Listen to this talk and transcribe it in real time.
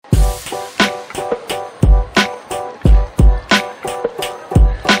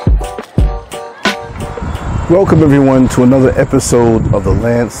Welcome everyone to another episode of the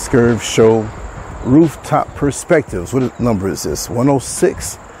Lance Scurv Show, Rooftop Perspectives. What number is this?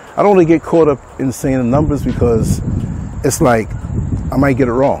 106? I don't want to get caught up in saying the numbers because it's like I might get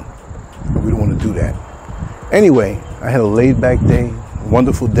it wrong. But we don't want to do that. Anyway, I had a laid back day,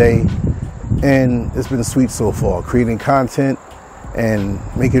 wonderful day, and it's been sweet so far, creating content and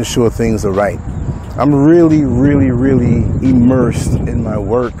making sure things are right. I'm really immersed in my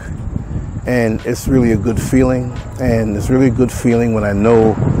work. And it's really a good feeling. And it's really a good feeling when I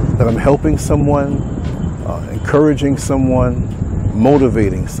know that I'm helping someone, encouraging someone,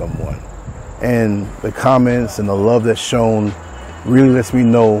 motivating someone. And the comments and the love that's shown really lets me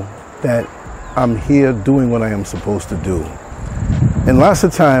know that I'm here doing what I am supposed to do. And lots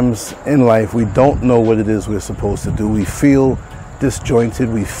of times in life, we don't know what it is we're supposed to do. We feel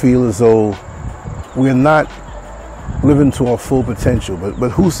disjointed. We feel as though we're not living to our full potential, but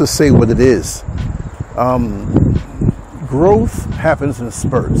who's to say what it is? Growth happens in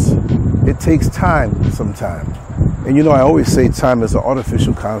spurts. It takes time sometimes. And you know, I always say time is an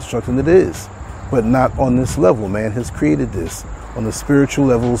artificial construct, and it is, but not on this level. Man has created this. On the spiritual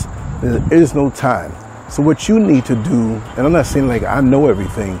levels, there is no time. So what you need to do, and I'm not saying like I know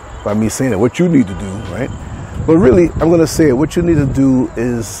everything by me saying it, what you need to do, right? But really, I'm going to say it. What you need to do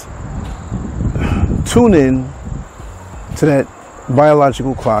is tune in to that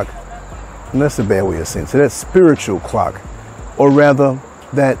biological clock, and that's a bad way of saying it, to that spiritual clock, or rather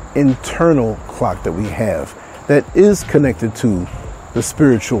that internal clock that we have that is connected to the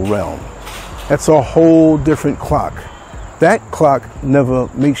spiritual realm. That's a whole different clock. That clock never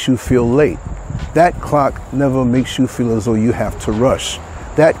makes you feel late. That clock never makes you feel as though you have to rush.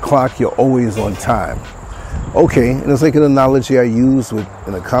 That clock, you're always on time. Okay, and it's like an analogy I used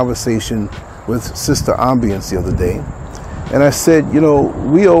in a conversation with Sister Ambience the other day. And I said, you know,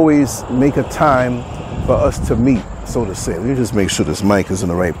 we always make a time for us to meet, so to say. Let me just make sure this mic is in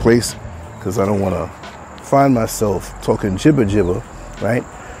the right place, because I don't want to find myself talking jibber, right?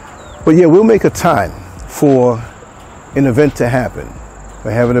 But yeah, we'll make a time for an event to happen.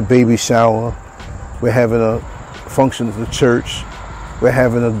 We're having a baby shower. We're having a function at the church. We're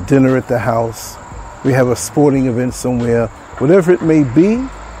having a dinner at the house. We have a sporting event somewhere. Whatever it may be,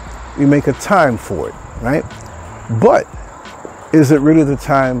 we make a time for it, right? But is it really the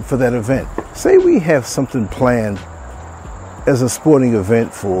time for that event? Say we have something planned as a sporting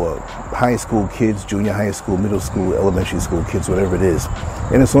event for high school kids, junior high school, middle school, elementary school kids, whatever it is,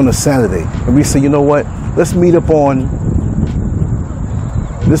 and it's on a Saturday. And we say, you know what? Let's meet up on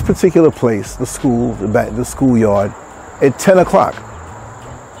this particular place, the school, the schoolyard, at 10 o'clock.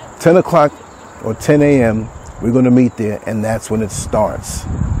 10 o'clock or 10 a.m., we're going to meet there, and that's when it starts.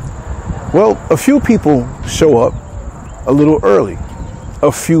 Well, a few people show up a little early.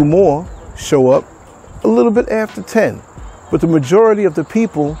 A few more show up a little bit after 10. But the majority of the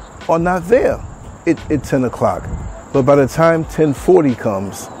people are not there at 10 o'clock. But by the time 10:40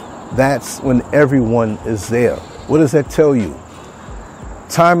 comes, that's when everyone is there. What does that tell you?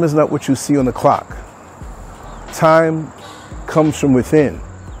 Time is not what you see on the clock. Time comes from within.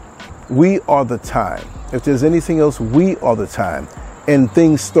 We are the time. If there's anything else, we are the time. And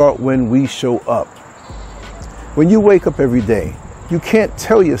things start when we show up. When you wake up every day, you can't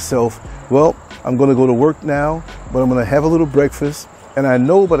tell yourself, well, I'm going to go to work now, but I'm going to have a little breakfast. And I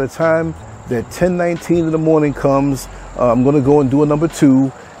know by the time that 10:19 in the morning comes, I'm going to go and do a number 2.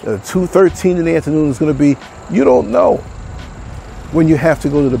 2:13 in the afternoon is going to be, you don't know when you have to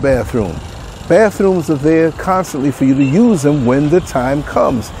go to the bathroom. Bathrooms are there constantly for you to use them when the time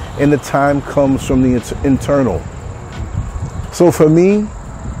comes. And the time comes from the internal. So for me,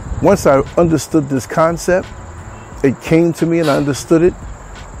 once I understood this concept, it came to me and I understood it.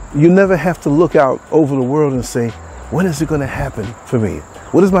 You never have to look out over the world and say, when is it going to happen for me?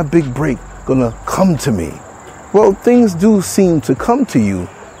 What is my big break going to come to me? Well, things do seem to come to you,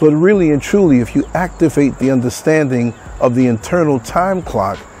 but really and truly, if you activate the understanding of the internal time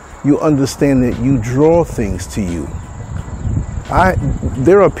clock, you understand that you draw things to you.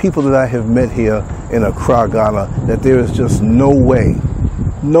 There are people that I have met here in Accra, Ghana, that there is just no way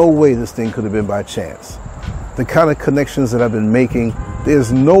this thing could have been by chance. The kind of connections that I've been making,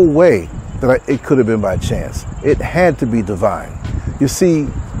 there's no way that it could have been by chance. It had to be divine. You see,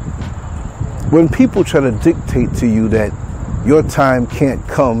 when people try to dictate to you that your time can't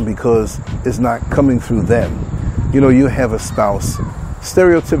come because it's not coming through them, you know, you have a spouse,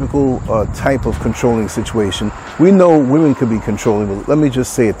 stereotypical type of controlling situation. We know women can be controlling, but let me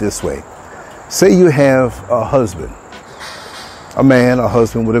just say it this way. Say you have a husband, a man, a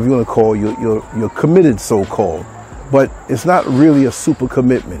husband, whatever you want to call, you're committed, so-called, but it's not really a super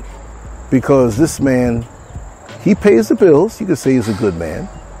commitment, because this man He pays the bills. You could say he's a good man.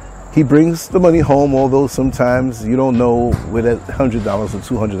 He brings the money home, although sometimes you don't know where that $100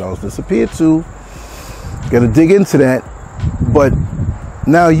 or $200 disappeared to. Got to dig into that. But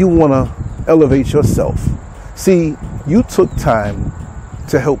now you want to elevate yourself. See, you took time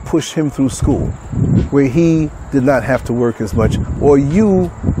to help push him through school where he did not have to work as much, or you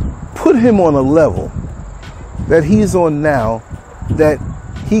put him on a level that he's on now that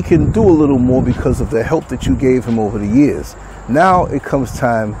he can do a little more because of the help that you gave him over the years. Now it comes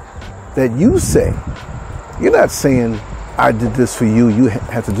time that you say, you're not saying, I did this for you, you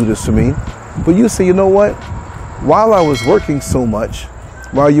have to do this for me. But you say, you know what? While I was working so much,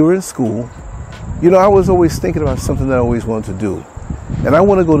 while you were in school, I was always thinking about something that I always wanted to do. And I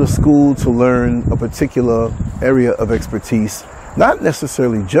want to go to school to learn a particular area of expertise, not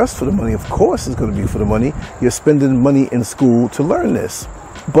necessarily just for the money. Of course it's going to be for the money. You're spending money in school to learn this.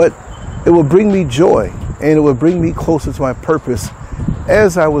 But it will bring me joy, and it will bring me closer to my purpose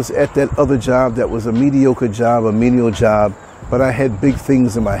as I was at that other job that was a mediocre job, a menial job, but I had big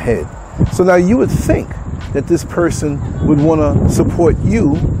things in my head. So now you would think that this person would want to support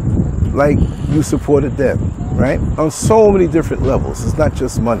you like you supported them, right? On so many different levels. It's not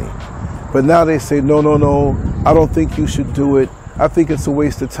just money. But now they say, no, I don't think you should do it. I think it's a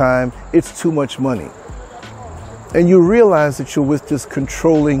waste of time. It's too much money. And you realize that you're with this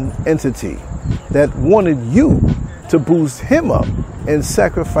controlling entity that wanted you to boost him up and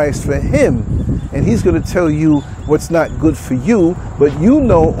sacrifice for him. And he's going to tell you what's not good for you, but you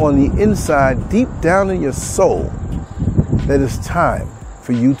know on the inside, deep down in your soul, that it's time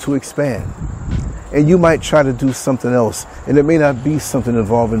for you to expand. And you might try to do something else, and it may not be something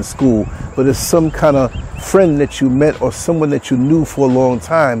involving school, but it's some kind of friend that you met or someone that you knew for a long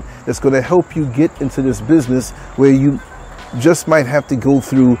time that's going to help you get into this business where you just might have to go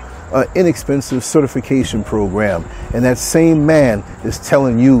through an inexpensive certification program. And that same man is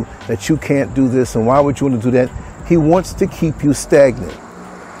telling you that you can't do this, and why would you want to do that? He wants to keep you stagnant.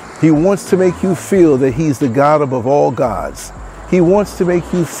 He wants to make you feel that he's the God above all gods. He wants to make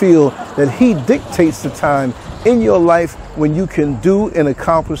you feel that he dictates the time in your life when you can do and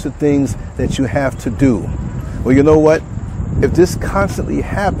accomplish the things that you have to do. Well, you know what? If this constantly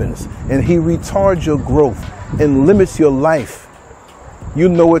happens and he retards your growth and limits your life, you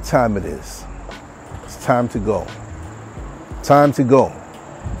know what time it is. It's time to go. Time to go.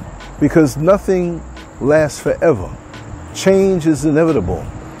 Because nothing lasts forever. Change is inevitable.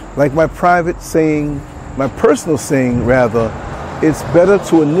 Like my personal saying rather, it's better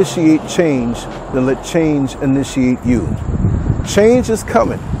to initiate change than let change initiate you. Change is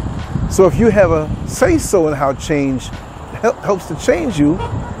coming. So if you have a say-so in how change helps to change you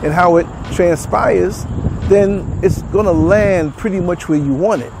and how it transpires, then it's going to land pretty much where you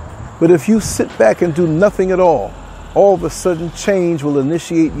want it. But if you sit back and do nothing at all of a sudden change will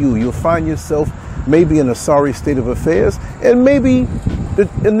initiate you. You'll find yourself maybe in a sorry state of affairs, and maybe the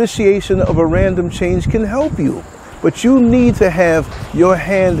initiation of a random change can help you. But you need to have your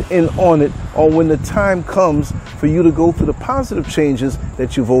hand in on it, or when the time comes for you to go through the positive changes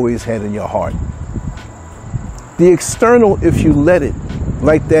that you've always had in your heart. The external, if you let it,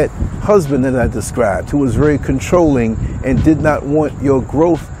 like that husband that I described, who was very controlling and did not want your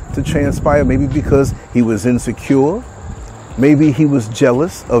growth to transpire, maybe because he was insecure, maybe he was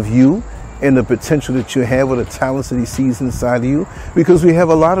jealous of you and the potential that you have or the talents that he sees inside of you, because we have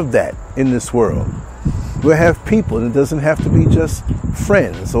a lot of that in this world. We'll have people, and it doesn't have to be just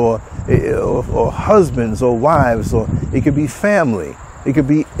friends or husbands or wives, or it could be family, it could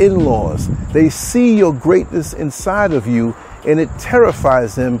be in-laws. They see your greatness inside of you, and it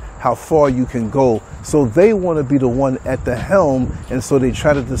terrifies them how far you can go. So they want to be the one at the helm, and so they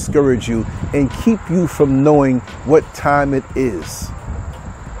try to discourage you and keep you from knowing what time it is.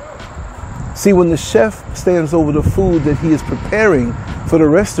 See, when the chef stands over the food that he is preparing for the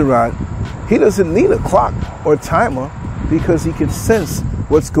restaurant, he doesn't need a clock or timer, because he can sense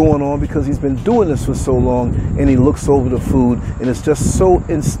what's going on, because he's been doing this for so long, and he looks over the food, and it's just so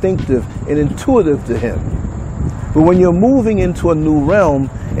instinctive and intuitive to him. But when you're moving into a new realm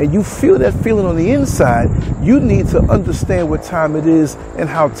and you feel that feeling on the inside, you need to understand what time it is and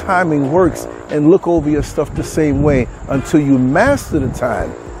how timing works, and look over your stuff the same way until you master the time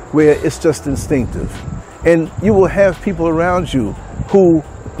where it's just instinctive. And you will have people around you who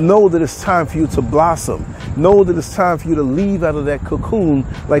know that it's time for you to blossom, know that it's time for you to leave out of that cocoon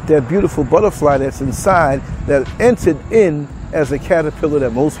like that beautiful butterfly that's inside, that entered in as a caterpillar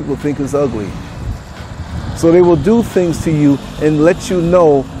that most people think is ugly. So they will do things to you and let you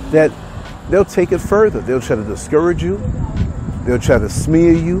know that they'll take it further. They'll try to discourage you. They'll try to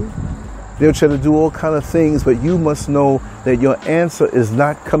smear you. They'll try to do all kind of things, but you must know that your answer is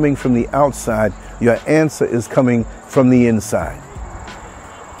not coming from the outside. Your answer is coming from the inside.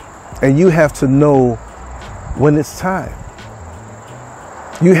 And you have to know when it's time.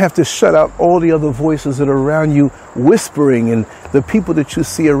 You have to shut out all the other voices that are around you whispering, and the people that you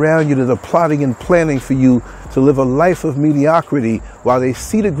see around you that are plotting and planning for you to live a life of mediocrity while they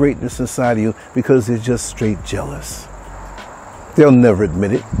see the greatness inside of you, because they're just straight jealous. They'll never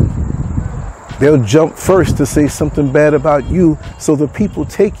admit it. They'll jump first to say something bad about you so the people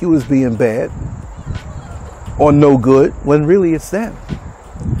take you as being bad or no good, when really it's them.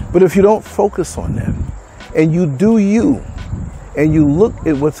 But if you don't focus on them and you do you, and you look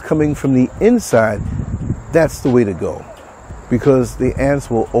at what's coming from the inside, that's the way to go. Because the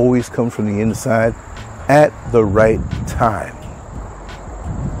answer will always come from the inside at the right time.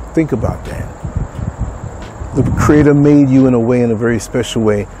 Think about that. The Creator made you in a very special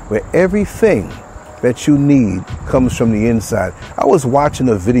way, where everything that you need comes from the inside. I was watching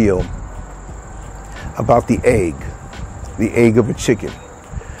a video about the egg of a chicken.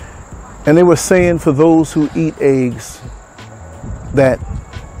 And they were saying, for those who eat eggs, that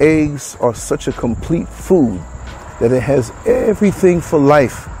eggs are such a complete food that it has everything for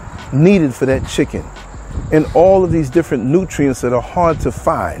life needed for that chicken, and all of these different nutrients that are hard to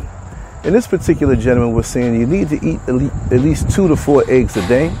find. And this particular gentleman was saying you need to eat at least 2 to 4 eggs a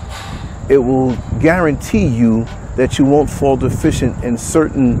day. It will guarantee you that you won't fall deficient in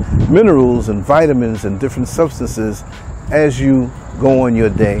certain minerals and vitamins and different substances as you go on your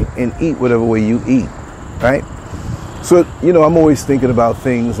day and eat whatever way you eat, right? So, I'm always thinking about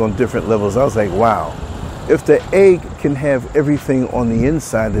things on different levels. I was like, wow, if the egg can have everything on the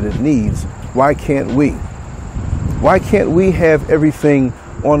inside that it needs, why can't we? Why can't we have everything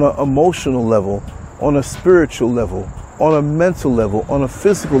on an emotional level, on a spiritual level, on a mental level, on a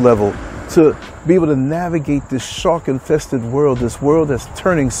physical level, to be able to navigate this shark-infested world, this world that's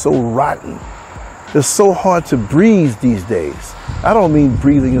turning so rotten? It's so hard to breathe these days. I don't mean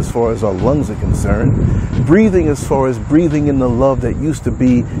breathing as far as our lungs are concerned. Breathing as far as breathing in the love that used to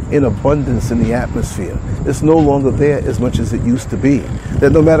be in abundance in the atmosphere. It's no longer there as much as it used to be.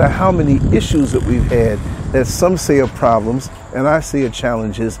 That no matter how many issues that we've had, that some say are problems and I say are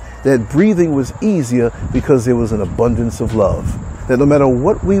challenges, that breathing was easier because there was an abundance of love. That no matter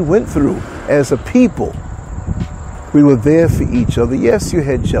what we went through as a people, we were there for each other. Yes, you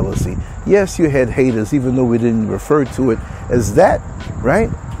had jealousy. Yes, you had haters, even though we didn't refer to it as that, right?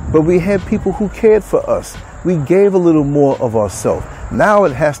 But we had people who cared for us. We gave a little more of ourselves. Now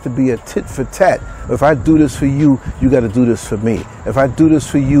it has to be a tit for tat. If I do this for you, you got to do this for me. If I do this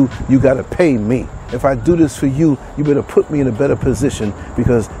for you, you got to pay me. If I do this for you, you better put me in a better position,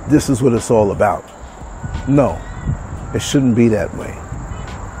 because this is what it's all about. No, it shouldn't be that way.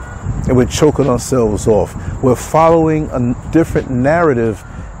 And we're choking ourselves off. We're following a different narrative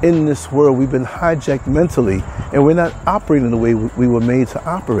in this world. We've been hijacked mentally, and we're not operating the way we were made to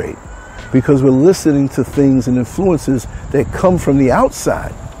operate, because we're listening to things and influences that come from the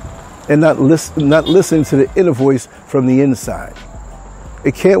outside and not listening to the inner voice from the inside.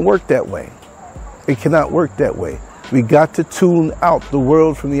 It can't work that way. It cannot work that way. We got to tune out the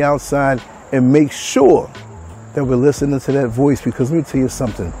world from the outside and make sure that we're listening to that voice, because let me tell you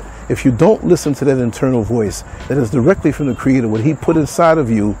something. If you don't listen to that internal voice that is directly from the Creator, what He put inside of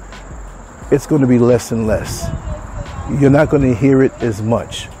you, it's going to be less and less. You're not going to hear it as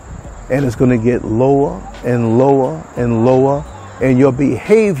much. And it's going to get lower and lower and lower. And your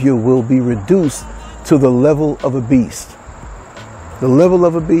behavior will be reduced to the level of a beast. The level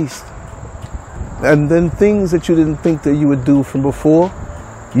of a beast. And then things that you didn't think that you would do from before,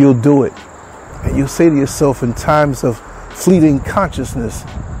 you'll do it. And you say to yourself in times of fleeting consciousness,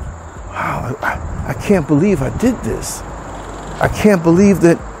 wow, I can't believe I did this. I can't believe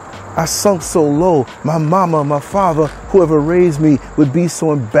that I sunk so low. My mama, my father, whoever raised me would be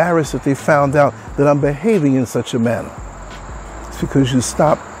so embarrassed if they found out that I'm behaving in such a manner. It's because you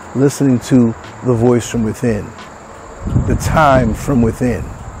stopped listening to the voice from within, the time from within,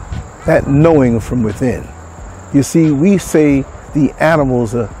 that knowing from within. You see, we say the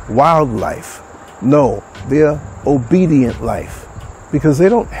animals are wildlife. No, they're obedient life, because they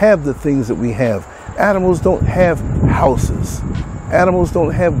don't have the things that we have. Animals don't have houses. Animals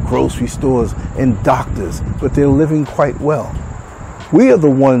don't have grocery stores and doctors, but they're living quite well. We are the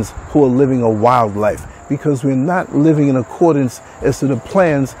ones who are living a wild life, because we're not living in accordance as to the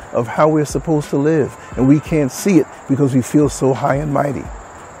plans of how we're supposed to live. And we can't see it because we feel so high and mighty.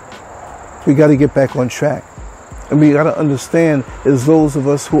 We got to get back on track. And we got to understand, as those of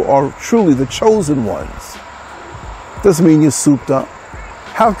us who are truly the chosen ones, doesn't mean you're souped up.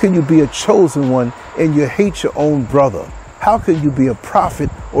 How can you be a chosen one and you hate your own brother? How can you be a prophet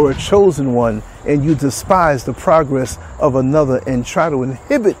or a chosen one and you despise the progress of another and try to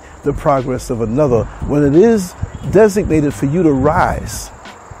inhibit the progress of another when it is designated for you to rise?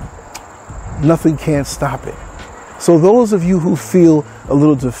 Nothing can stop it. So those of you who feel a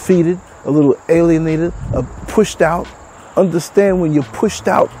little defeated, a little alienated, pushed out, understand when you're pushed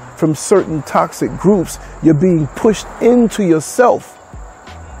out from certain toxic groups, you're being pushed into yourself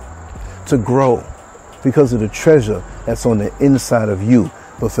to grow because of the treasure that's on the inside of you.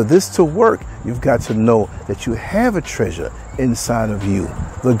 But for this to work, you've got to know that you have a treasure inside of you.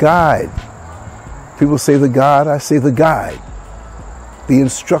 The guide. People say the God, I say the guide. The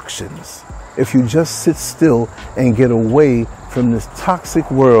instructions. If you just sit still and get away from this toxic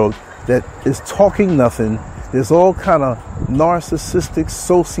world that is talking nothing, there's all kind of narcissistic,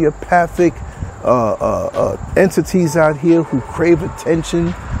 sociopathic entities out here who crave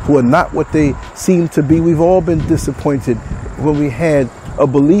attention, who are not what they seem to be. We've all been disappointed when we had a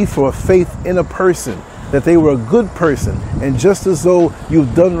belief or a faith in a person that they were a good person, and just as though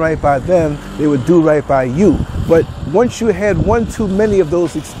you've done right by them, they would do right by you. But once you had one too many of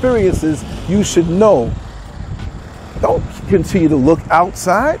those experiences, you should know, don't continue to look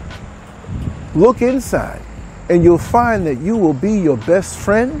outside, look inside, and you'll find that you will be your best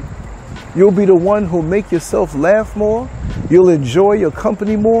friend. You'll be the one who'll make yourself laugh more. You'll enjoy your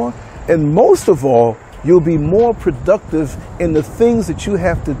company more. And most of all, you'll be more productive in the things that you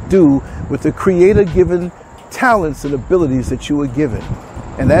have to do with the Creator-given talents and abilities that you were given.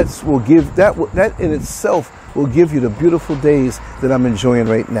 And that in itself will give you the beautiful days that I'm enjoying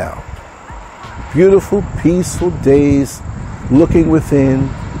right now. Beautiful, peaceful days, looking within,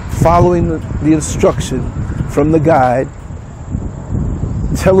 following the instruction from the guide,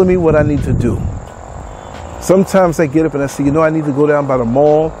 telling me what I need to do. Sometimes I get up and I say, I need to go down by the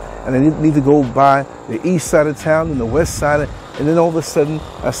mall, and I need to go by the east side of town and the west side. And then all of a sudden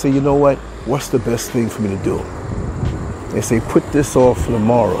I say, what? What's the best thing for me to do? They say, put this off for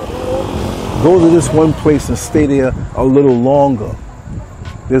tomorrow. Go to this one place and stay there a little longer.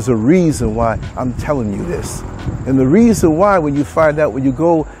 There's a reason why I'm telling you this. And the reason why, when you find out when you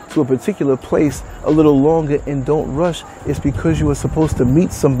go to a particular place a little longer and don't rush, is because you were supposed to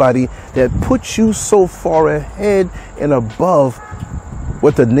meet somebody that puts you so far ahead and above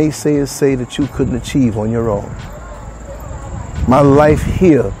what the naysayers say that you couldn't achieve on your own. My life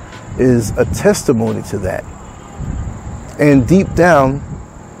here is a testimony to that. And deep down,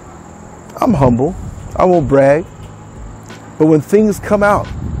 I'm humble. I won't brag. But when things come out,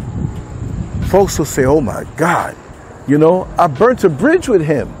 folks will say, oh my God, I burnt a bridge with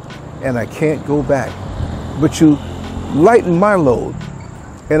him and I can't go back. But you lighten my load.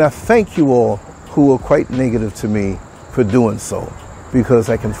 And I thank you all who are quite negative to me for doing so, because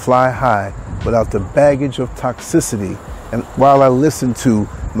I can fly high without the baggage of toxicity, and while I listen to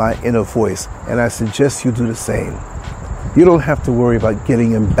my inner voice. And I suggest you do the same. You don't have to worry about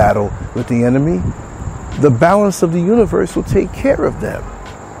getting in battle with the enemy. The balance of the universe will take care of them.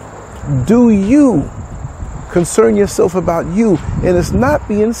 Do you concern yourself about you? And it's not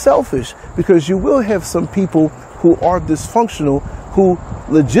being selfish, because you will have some people who are dysfunctional who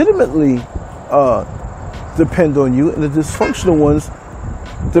legitimately depend on you, and the dysfunctional ones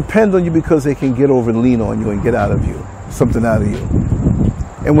depend on you because they can get over and lean on you and get out of you, something out of you.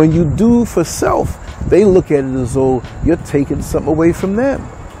 And when you do for self, they look at it as though you're taking something away from them.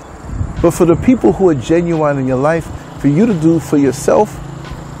 But for the people who are genuine in your life, for you to do for yourself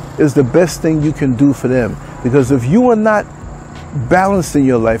is the best thing you can do for them. Because if you are not balanced in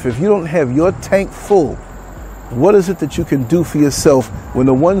your life, if you don't have your tank full, what is it that you can do for yourself when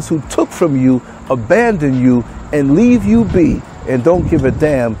the ones who took from you abandon you and leave you be and don't give a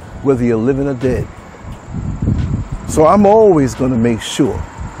damn whether you're living or dead? So I'm always going to make sure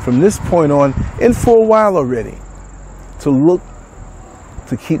from this point on, and for a while already, to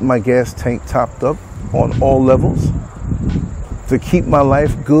keep my gas tank topped up on all levels, to keep my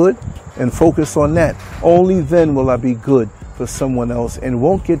life good and focus on that. Only then will I be good for someone else and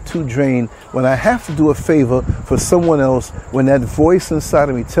won't get too drained when I have to do a favor for someone else, when that voice inside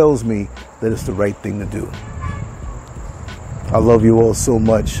of me tells me that it's the right thing to do. I love you all so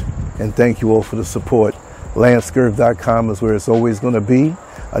much, and thank you all for the support. LanceGurv.com is where it's always going to be.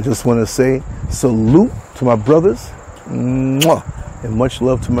 I just want to say salute to my brothers, mwah, and much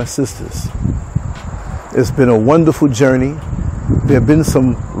love to my sisters. It's been a wonderful journey. There have been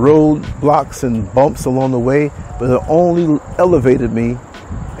some roadblocks and bumps along the way, but it only elevated me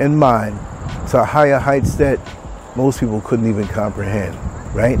and mine to higher heights that most people couldn't even comprehend,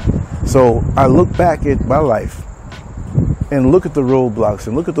 right? So I look back at my life and look at the roadblocks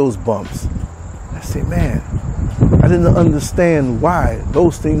and look at those bumps, I say, man, I didn't understand why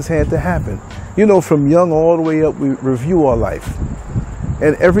those things had to happen. You know, from young all the way up, we review our life.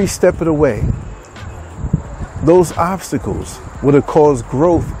 And every step of the way, those obstacles would have caused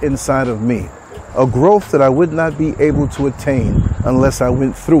growth inside of me. A growth that I would not be able to attain unless I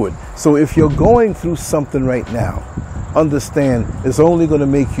went through it. So if you're going through something right now, understand it's only going to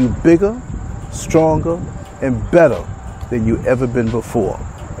make you bigger, stronger, and better than you ever been before.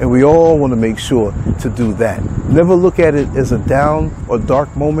 And we all want to make sure to do that. Never look at it as a down or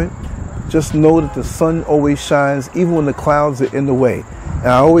dark moment. Just know that the sun always shines even when the clouds are in the way. And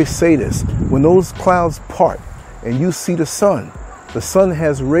I always say this, when those clouds part and you see the sun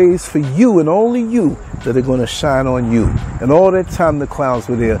has rays for you and only you that are going to shine on you. And all that time the clouds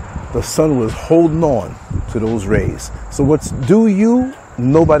were there, the sun was holding on to those rays. So what's due you,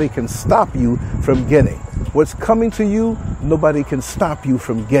 nobody can stop you from getting. What's coming to you, nobody can stop you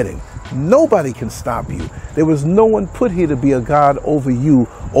from getting. Nobody can stop you. There was no one put here to be a God over you,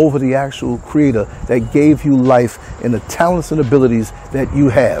 over the actual creator that gave you life and the talents and abilities that you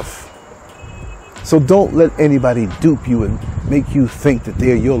have. So don't let anybody dupe you and make you think that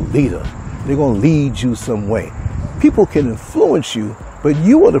they're your leader. They're going to lead you some way. People can influence you, but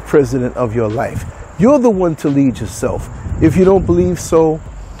you are the president of your life. You're the one to lead yourself. If you don't believe so,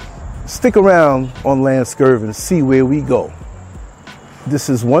 stick around on Lance Curve and see where we go. This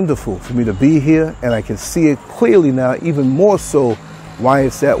is wonderful for me to be here, and I can see it clearly now, even more so why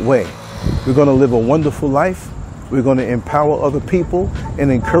it's that way. We're going to live a wonderful life. We're going to empower other people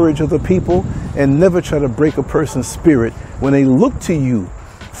and encourage other people, and never try to break a person's spirit when they look to you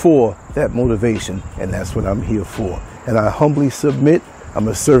for that motivation. And that's what I'm here for. And I humbly submit, I'm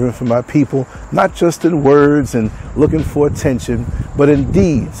a servant for my people, not just in words and looking for attention, but in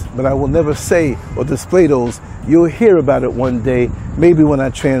deeds. But I will never say or display those. You'll hear about it one day, maybe when I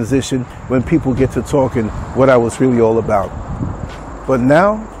transition, when people get to talking what I was really all about. But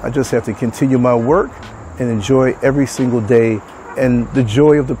now I just have to continue my work and enjoy every single day and the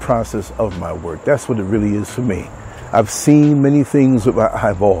joy of the process of my work. That's what it really is for me. I've seen many things with my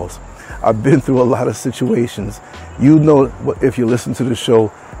eyeballs. I've been through a lot of situations. You know, if you listen to the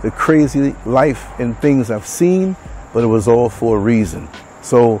show, the crazy life and things I've seen, but it was all for a reason.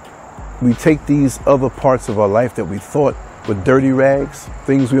 So we take these other parts of our life that we thought were dirty rags,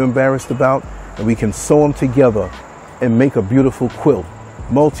 things we were embarrassed about, and we can sew them together and make a beautiful quilt,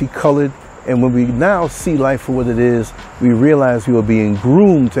 multicolored. And when we now see life for what it is, we realize we are being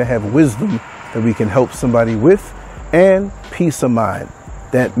groomed to have wisdom that we can help somebody with, and peace of mind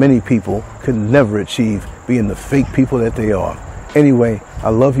that many people could never achieve, being the fake people that they are. Anyway, I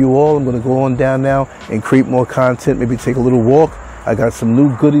love you all. I'm going to go on down now and create more content, maybe take a little walk. I got some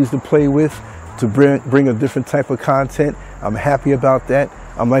new goodies to play with to bring a different type of content. I'm happy about that.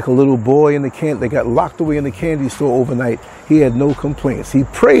 I'm like a little boy in the that got locked away in the candy store overnight. He had no complaints. He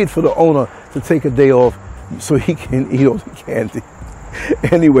prayed for the owner to take a day off so he can eat all the candy.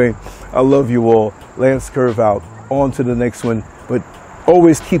 Anyway, I love you all. Lance Curve out. On to the next one. But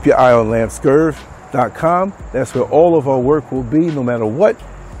always keep your eye on lancecurve.com. That's where all of our work will be, no matter what.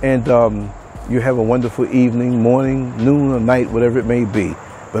 And you have a wonderful evening, morning, noon, or night, whatever it may be.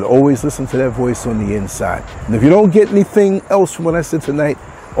 But always listen to that voice on the inside. And if you don't get anything else from what I said tonight,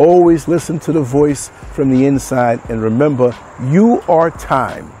 always listen to the voice from the inside. And remember, you are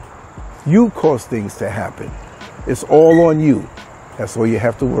time. You cause things to happen. It's all on you. That's all you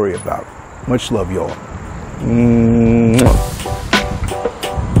have to worry about. Much love, y'all.